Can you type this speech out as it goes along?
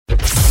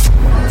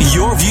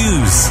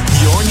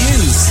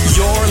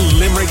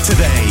Limerick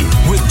Today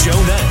with Joe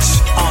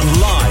Nash on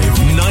Live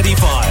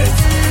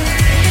 95.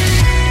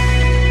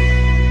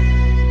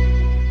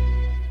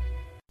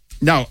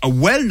 Now, a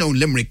well-known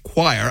Limerick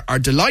choir are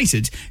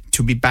delighted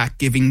to be back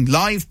giving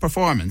live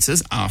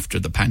performances after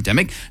the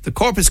pandemic. The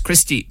Corpus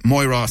Christi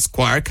Moyross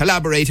Choir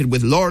collaborated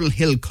with Laurel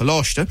Hill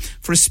Coláiste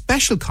for a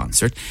special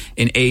concert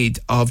in aid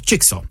of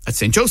Jigsaw at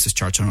St. Joseph's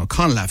Church on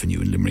O'Connell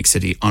Avenue in Limerick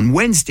City on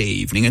Wednesday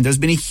evening, and there's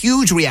been a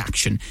huge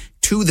reaction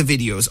to the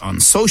videos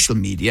on social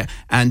media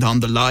and on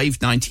the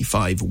Live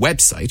 95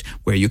 website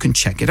where you can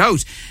check it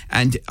out.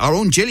 And our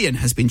own Gillian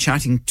has been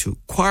chatting to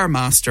choir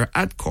master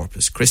at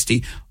Corpus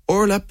Christi,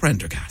 Orla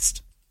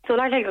Prendergast. So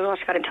Laurel Hill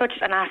Coláiste got in touch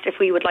and asked if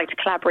we would like to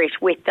collaborate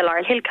with the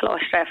Laurel Hill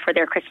Coláiste for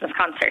their Christmas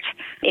concert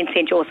in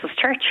St. Joseph's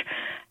Church.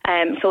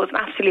 So it's an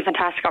absolutely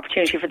fantastic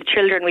opportunity for the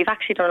children. We've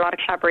actually done a lot of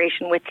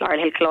collaboration with Laurel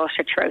Hill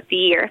Coláiste throughout the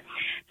year.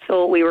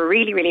 So we were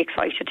really, really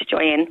excited to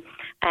join in.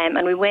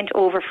 And we went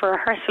over for a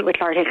rehearsal with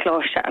Laurel Hill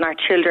Coláiste, and our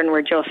children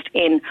were just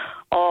in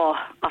awe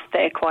of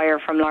the choir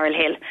from Laurel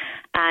Hill.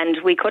 And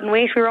we couldn't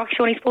wait. We were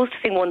actually only supposed to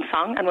sing one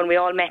song, and when we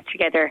all met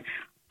together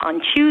on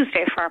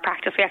Tuesday for our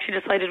practice, we actually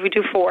decided we'd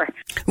do 4.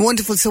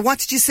 Wonderful. So what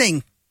did you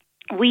sing?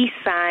 We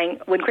sang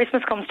When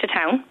Christmas Comes to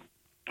Town.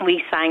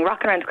 We sang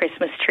Rockin' Around the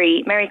Christmas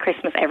Tree, Merry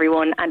Christmas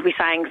Everyone, and we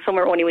sang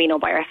Somewhere Only We Know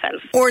by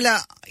ourselves. Orla,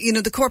 you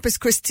know, the Corpus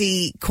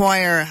Christi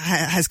Choir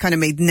has kind of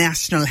made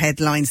national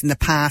headlines in the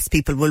past.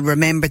 People will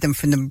remember them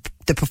from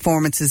the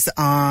performances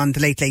on the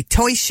Late Late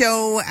Toy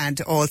Show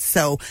and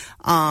also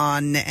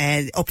on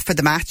Up for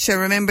the Match. I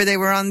remember they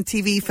were on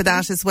TV for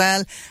that as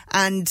well.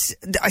 And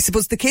I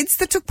suppose the kids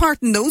that took part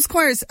in those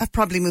choirs have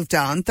probably moved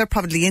on. They're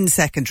probably in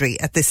secondary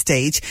at this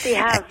stage. They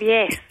have,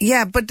 yes.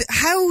 Yeah, but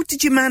how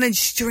did you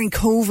manage during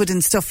COVID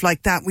and stuff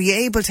like that? Were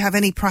you able to have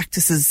any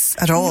practices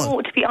at all?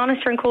 No, to be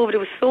honest, during COVID it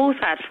was so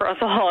sad for us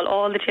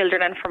all the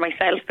children and for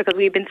myself, because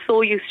we've been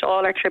so used to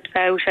all our trips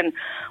out and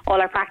all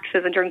our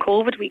practices, and during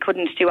COVID we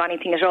couldn't do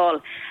anything at all.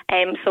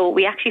 So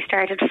we actually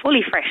started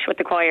fully fresh with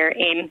the choir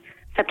in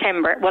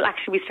September. Well,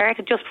 actually we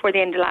started just before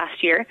the end of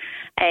last year.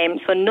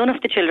 So none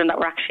of the children that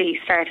were actually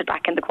started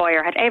back in the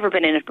choir had ever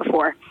been in it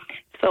before.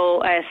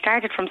 So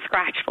started from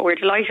scratch, but we're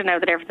delighted now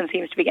that everything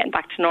seems to be getting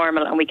back to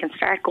normal and we can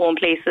start going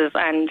places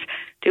and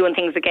doing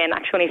things again.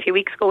 Actually, only a few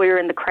weeks ago we were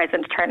in the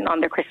Crescent turning on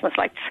their Christmas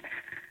lights.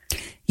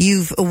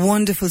 You've a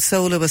wonderful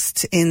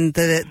soloist in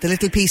the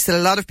little piece that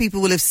a lot of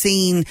people will have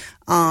seen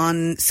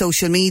on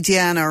social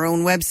media and our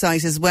own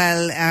website as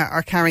well,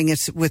 are carrying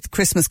it with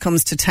Christmas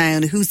Comes to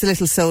Town. Who's the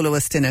little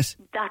soloist in it?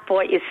 That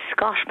boy is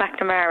Scott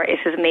McNamara is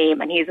his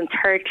name, and he's in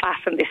 3rd class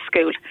in this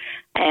school.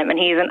 And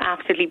he's an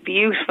absolutely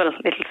beautiful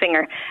little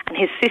singer. And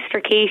his sister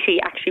Katie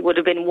actually would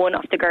have been one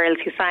of the girls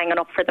who sang on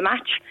Up for the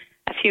Match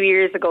a few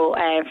years ago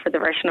for the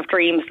version of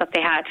Dreams that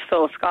they had.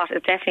 So Scott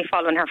is definitely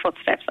following her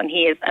footsteps, and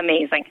he is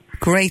amazing.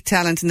 Great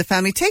talent in the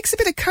family. Takes a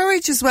bit of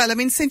courage as well. I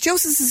mean, St.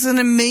 Joseph's is an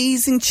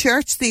amazing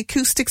church. The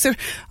acoustics are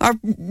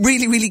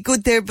really, really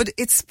good there, but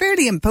it's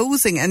fairly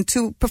imposing. And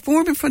to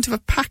perform in front of a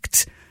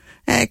packed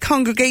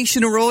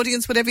congregation or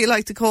audience, whatever you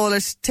like to call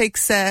it,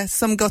 takes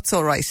some guts,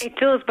 all right. It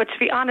does, but to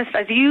be honest,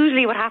 as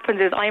usually what happens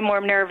is I'm more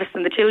nervous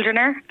than the children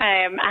are,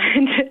 and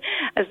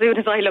as soon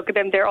as I look at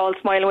them, they're all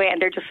smiling away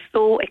and they're just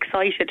so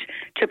excited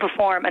to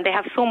perform, and they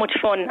have so much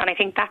fun. And I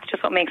think that's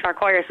just what makes our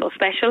choir so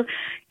special,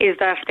 is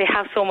that they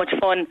have so much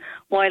fun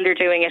while they're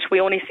doing it.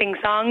 We only sing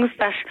songs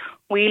that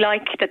we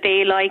like, that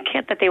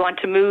they want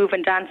to move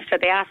and dance to.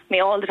 They ask me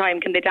all the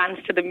time, can they dance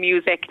to the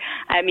music?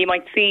 You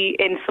might see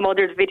in some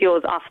other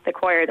videos of the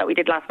choir that we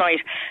did last night,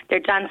 they're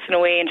dancing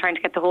away and trying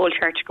to get the whole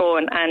church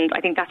going, and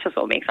I think that's just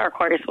what makes our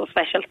choir so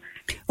special.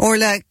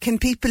 Orla, can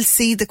people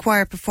see the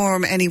choir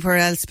perform anywhere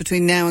else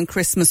between now and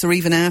Christmas or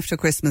even after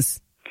Christmas?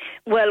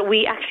 Well,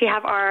 we actually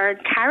have our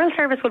carol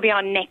service will be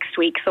on next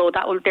week, so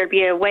there'll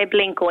be a web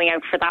link going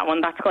out for that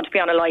one. That's going to be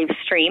on a live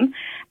stream.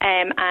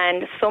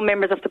 And some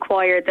members of the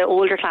choir, the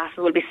older classes,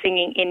 will be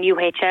singing in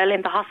UHL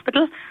in the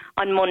hospital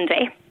on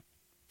Monday.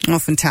 Oh,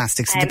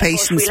 fantastic. So the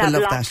patients will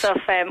love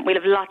that. We'll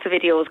have lots of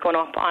videos going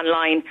up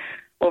online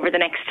over the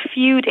next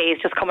few days,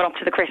 just coming up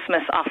to the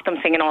Christmas of them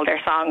singing all their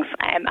songs,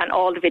 and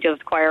all the videos of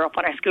the choir up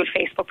on our school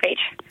Facebook page.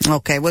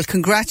 Okay, well,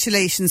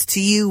 congratulations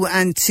to you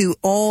and to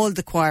all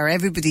the choir,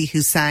 everybody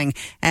who sang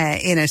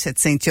in it at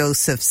St.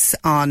 Joseph's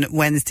on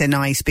Wednesday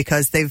night,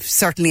 because they've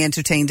certainly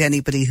entertained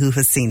anybody who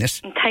has seen it.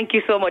 Thank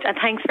you so much, and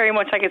thanks very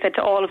much, like I said,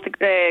 to all of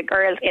the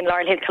girls in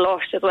Laurel Hill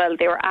Coláiste as well.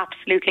 They were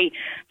absolutely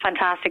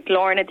fantastic.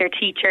 Lorna, their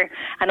teacher,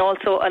 and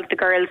also all the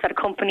girls that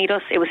accompanied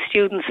us. It was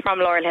students from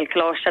Laurel Hill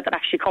Coláiste that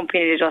actually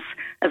accompanied us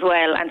as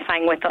well and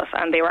sang with us,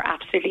 and they were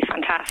absolutely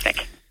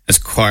fantastic. As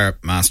choir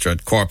master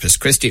at Corpus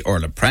Christi,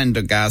 Orla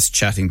Prendergast,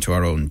 chatting to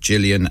our own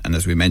Gillian, and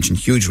as we mentioned,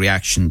 huge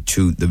reaction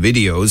to the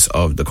videos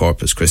of the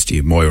Corpus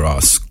Christi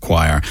Moyross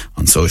Choir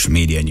on social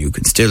media, and you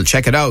can still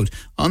check it out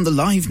on the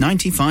Live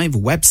 95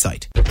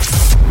 website.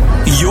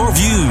 Your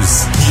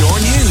views, your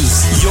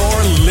news,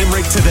 your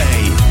Limerick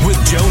Today with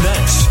Joe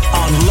Nash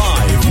on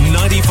Live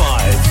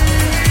 95.